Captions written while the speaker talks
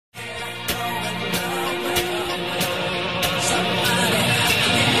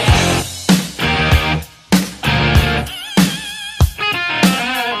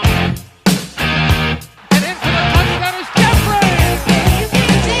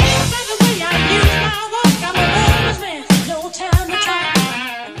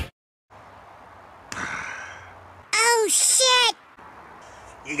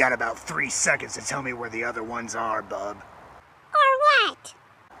about 3 seconds to tell me where the other ones are, bub. Or what?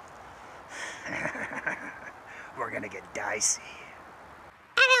 We're gonna get dicey.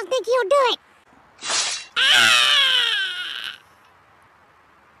 I don't think you'll do it. Ah!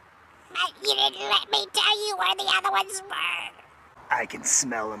 But you didn't let me tell you where the other ones were. I can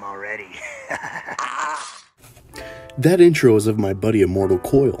smell them already. That intro is of my buddy Immortal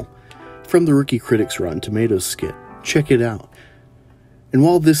Coil, from the Rookie Critics Rotten Tomatoes skit. Check it out. And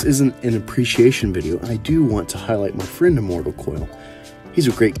while this isn't an appreciation video, I do want to highlight my friend Immortal Coil. He's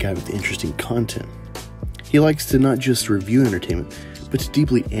a great guy with interesting content. He likes to not just review entertainment, but to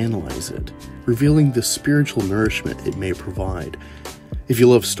deeply analyze it, revealing the spiritual nourishment it may provide. If you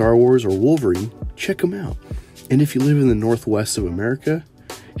love Star Wars or Wolverine, check him out. And if you live in the Northwest of America,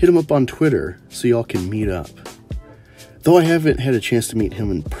 hit him up on Twitter so y'all can meet up. Though I haven't had a chance to meet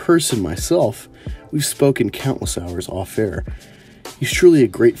him in person myself, we've spoken countless hours off air. He's truly a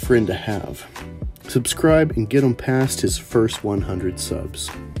great friend to have. Subscribe and get him past his first 100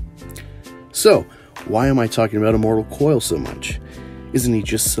 subs. So, why am I talking about Immortal Coil so much? Isn't he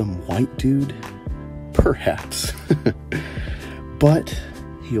just some white dude? Perhaps. But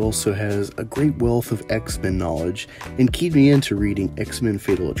he also has a great wealth of X-Men knowledge and keyed me into reading XMen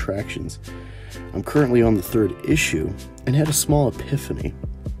Fatal Attractions. I'm currently on the 3rd issue and had a small epiphany.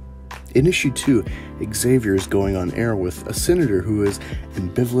 In issue 2, Xavier is going on air with a senator who is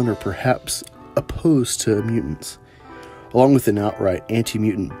ambivalent or perhaps opposed to mutants, along with an outright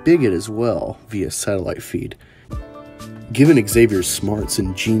anti-mutant bigot as well via satellite feed. Given Xavier's smarts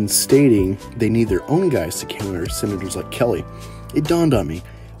and Jean's stating they need their own guys to counter senators like Kelly, it dawned on me,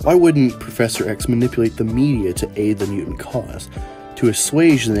 why wouldn't Professor X manipulate the media to aid the mutant cause, to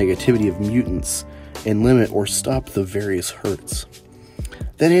assuage the negativity of mutants, and limit or stop the various hurts?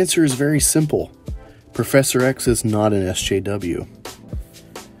 That answer is very simple. Professor X is not an SJW.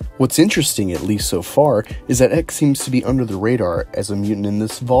 What's interesting, at least so far, is that X seems to be under the radar as a mutant in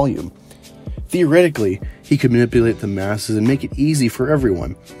this volume. Theoretically, he could manipulate the masses and make it easy for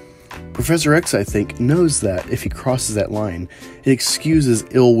everyone. Professor X, I think, knows that if he crosses that line, it excuses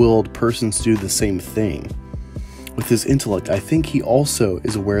ill-willed persons to do the same thing. With his intellect, I think he also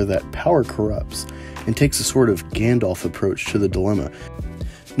is aware that power corrupts, and takes a sort of Gandalf approach to the dilemma,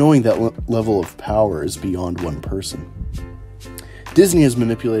 knowing that level of power is beyond one person. Disney has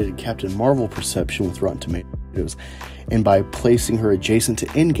manipulated Captain Marvel perception with Rotten Tomatoes, and by placing her adjacent to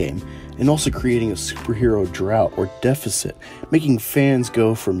Endgame, and also creating a superhero drought or deficit, making fans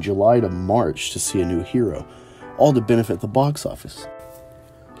go from July to March to see a new hero, all to benefit the box office.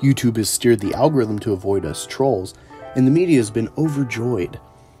 YouTube has steered the algorithm to avoid us trolls, and the media has been overjoyed.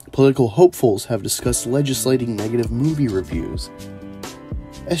 Political hopefuls have discussed legislating negative movie reviews.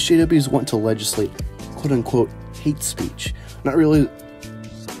 SJWs want to legislate quote-unquote hate speech, not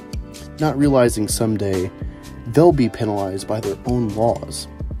realizing someday they'll be penalized by their own laws.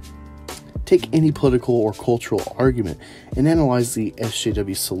 Take any political or cultural argument and analyze the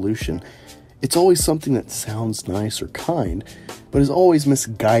SJW solution. It's always something that sounds nice or kind, but is always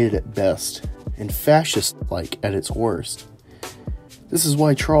misguided at best, and fascist-like at its worst. This is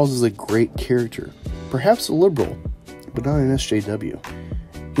why Charles is a great character, perhaps a liberal, but not an SJW.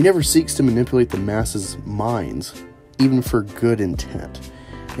 He never seeks to manipulate the masses' minds, even for good intent,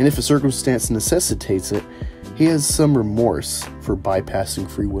 and if a circumstance necessitates it, he has some remorse for bypassing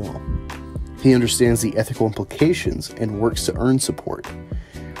free will. He understands the ethical implications and works to earn support.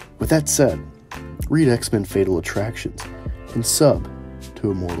 With that said, read X-Men Fatal Attractions and sub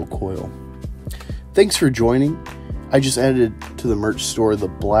to Immortal Coil. Thanks for joining. I just added to the merch store the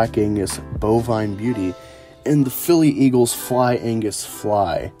Black Angus Bovine Beauty and the Philly Eagles Fly Angus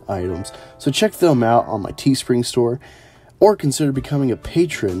Fly items, so check them out on my Teespring store, or consider becoming a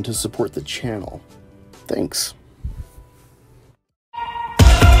patron to support the channel. Thanks.